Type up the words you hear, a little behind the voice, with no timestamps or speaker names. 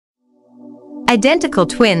Identical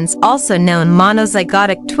twins, also known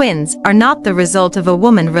monozygotic twins, are not the result of a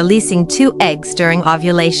woman releasing two eggs during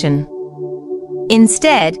ovulation.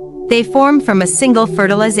 Instead, they form from a single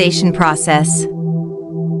fertilization process.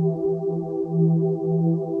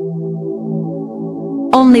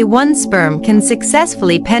 Only one sperm can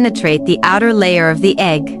successfully penetrate the outer layer of the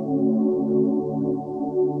egg.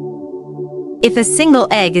 If a single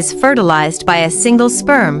egg is fertilized by a single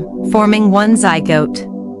sperm, forming one zygote.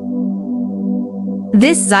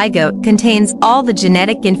 This zygote contains all the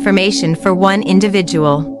genetic information for one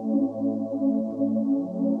individual.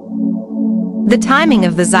 The timing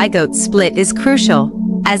of the zygote split is crucial,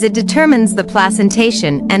 as it determines the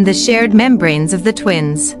placentation and the shared membranes of the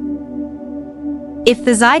twins. If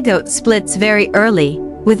the zygote splits very early,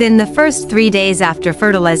 within the first 3 days after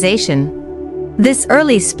fertilization, this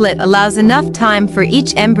early split allows enough time for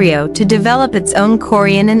each embryo to develop its own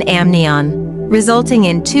chorion and amnion, resulting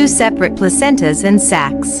in two separate placentas and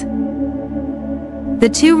sacs. The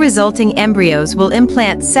two resulting embryos will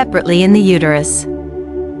implant separately in the uterus.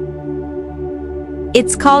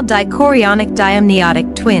 It's called Dichorionic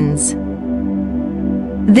Diamniotic twins.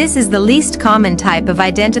 This is the least common type of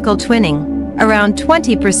identical twinning, around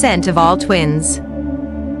 20% of all twins.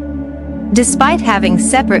 Despite having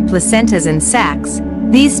separate placentas and sacs,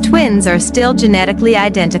 these twins are still genetically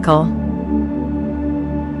identical.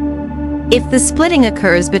 If the splitting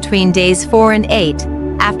occurs between days 4 and 8,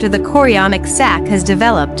 after the chorionic sac has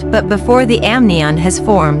developed but before the amnion has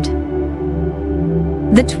formed,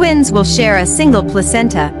 the twins will share a single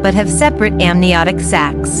placenta but have separate amniotic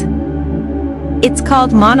sacs. It's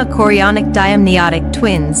called Monochorionic Diamniotic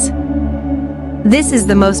twins. This is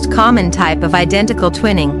the most common type of identical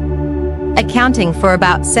twinning, accounting for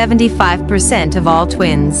about 75% of all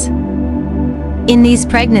twins. In these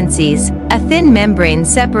pregnancies, a thin membrane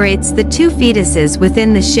separates the two fetuses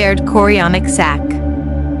within the shared chorionic sac.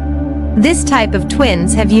 This type of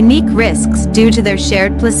twins have unique risks due to their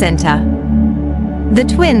shared placenta. The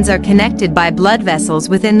twins are connected by blood vessels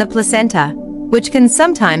within the placenta, which can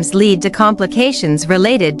sometimes lead to complications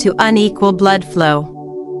related to unequal blood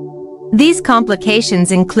flow. These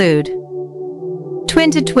complications include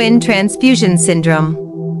twin-to-twin transfusion syndrome.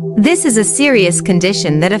 This is a serious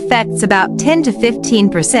condition that affects about 10 to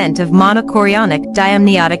 15% of monochorionic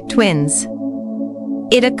diamniotic twins.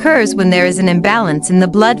 It occurs when there is an imbalance in the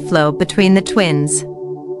blood flow between the twins.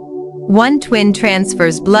 One twin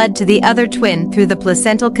transfers blood to the other twin through the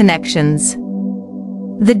placental connections.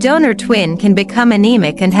 The donor twin can become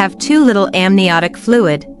anemic and have too little amniotic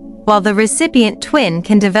fluid, while the recipient twin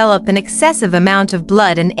can develop an excessive amount of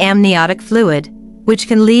blood and amniotic fluid, which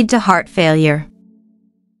can lead to heart failure.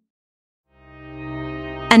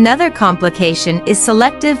 Another complication is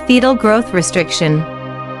selective fetal growth restriction.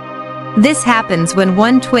 This happens when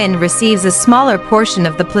one twin receives a smaller portion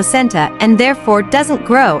of the placenta and therefore doesn't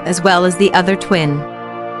grow as well as the other twin.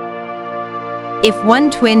 If one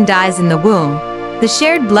twin dies in the womb, the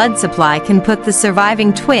shared blood supply can put the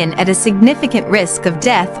surviving twin at a significant risk of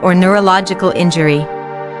death or neurological injury.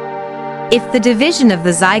 If the division of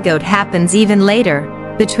the zygote happens even later,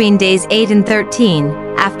 between days 8 and 13,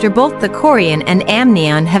 after both the chorion and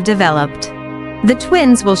amnion have developed, the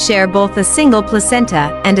twins will share both a single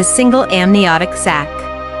placenta and a single amniotic sac.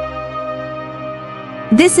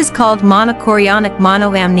 This is called monochorionic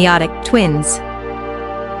monoamniotic twins.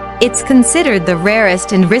 It's considered the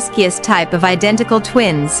rarest and riskiest type of identical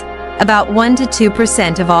twins, about 1 to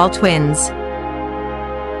 2% of all twins.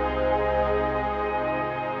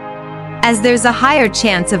 As there's a higher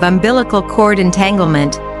chance of umbilical cord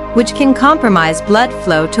entanglement, which can compromise blood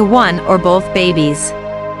flow to one or both babies.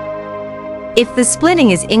 If the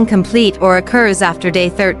splitting is incomplete or occurs after day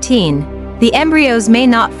 13, the embryos may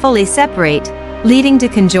not fully separate, leading to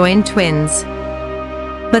conjoined twins.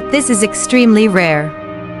 But this is extremely rare.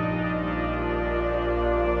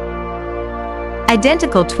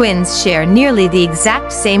 Identical twins share nearly the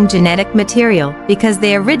exact same genetic material because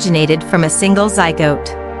they originated from a single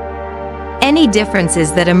zygote. Any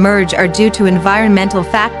differences that emerge are due to environmental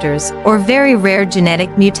factors or very rare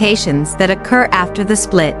genetic mutations that occur after the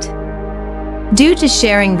split. Due to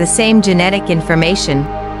sharing the same genetic information,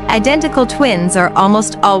 identical twins are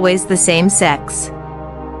almost always the same sex.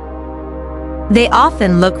 They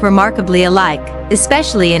often look remarkably alike,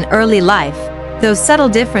 especially in early life, though subtle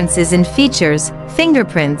differences in features,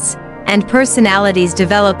 fingerprints, and personalities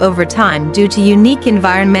develop over time due to unique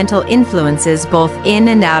environmental influences both in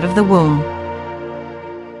and out of the womb.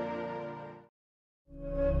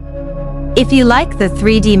 If you like the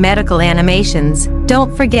 3D medical animations,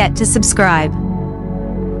 don't forget to subscribe.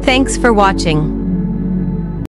 Thanks for watching.